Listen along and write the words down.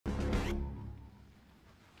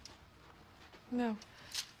No,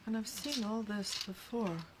 and I've seen all this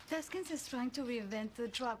before. Deskins is trying to reinvent the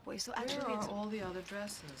drugway, so actually Where are all the other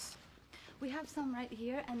dresses? we have some right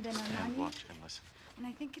here, and then And Anani. watch and listen. And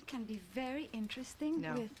I think it can be very interesting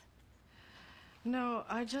No. with... No,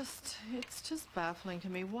 it's just baffling to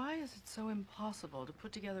me. Why is it so impossible to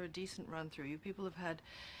put together a decent run-through? You people have had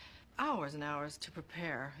hours and hours to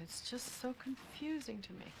prepare. It's just so confusing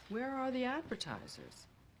to me. Where are the advertisers?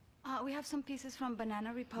 we have some pieces from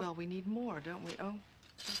Banana Republic. Well, we need more, don't we? Oh,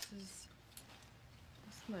 this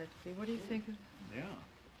might be. What do you think? Yeah.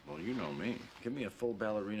 Well, you know me. Give me a full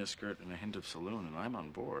ballerina skirt and a hint of saloon, and I'm on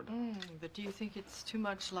board. But do you think it's too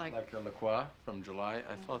much like... Like a La Croix from July?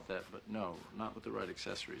 I thought that, but no, not with the right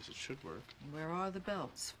accessories. It should work. Where are the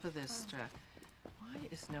belts for this dress? Why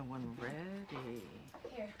is no one ready?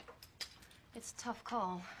 Here. It's a tough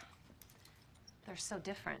call. They're so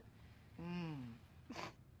different.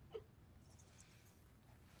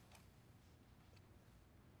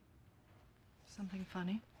 Something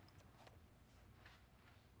funny?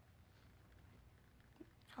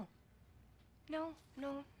 No,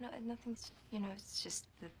 nothing's, it's just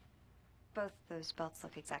that both those belts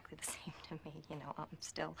look exactly the same to me, I'm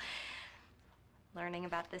still learning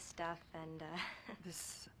about this stuff and,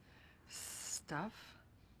 This stuff?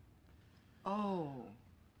 Oh,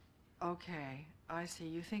 okay. I see.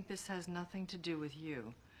 You think this has nothing to do with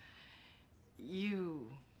you. You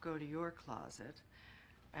go to your closet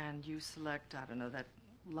and you select, I don't know, that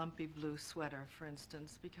lumpy blue sweater, for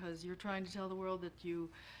instance, because you're trying to tell the world that you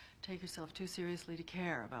take yourself too seriously to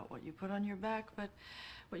care about what you put on your back. But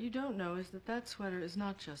what you don't know is that that sweater is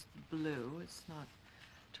not just blue. It's not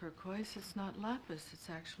turquoise. It's not lapis. It's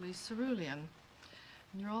actually cerulean.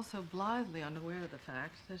 And you're also blithely unaware of the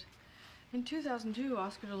fact that in 2002,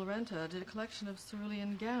 Oscar de la Renta did a collection of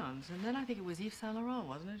cerulean gowns. And then I think it was Yves Saint Laurent,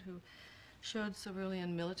 wasn't it, who showed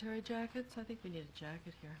cerulean military jackets? I think we need a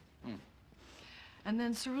jacket here. And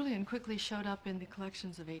then cerulean quickly showed up in the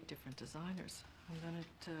collections of 8 different designers. And then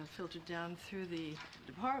it filtered down through the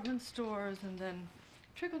department stores and then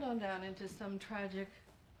trickled on down into some tragic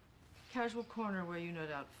casual corner where you no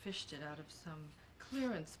doubt fished it out of some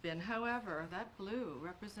clearance bin. However, that blue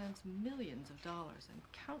represents millions of dollars and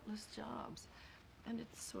countless jobs. And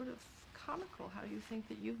it's sort of comical how you think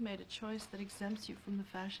that you've made a choice that exempts you from the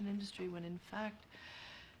fashion industry when in fact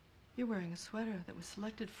you're wearing a sweater that was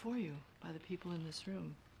selected for you by the people in this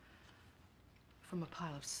room from a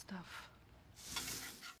pile of stuff.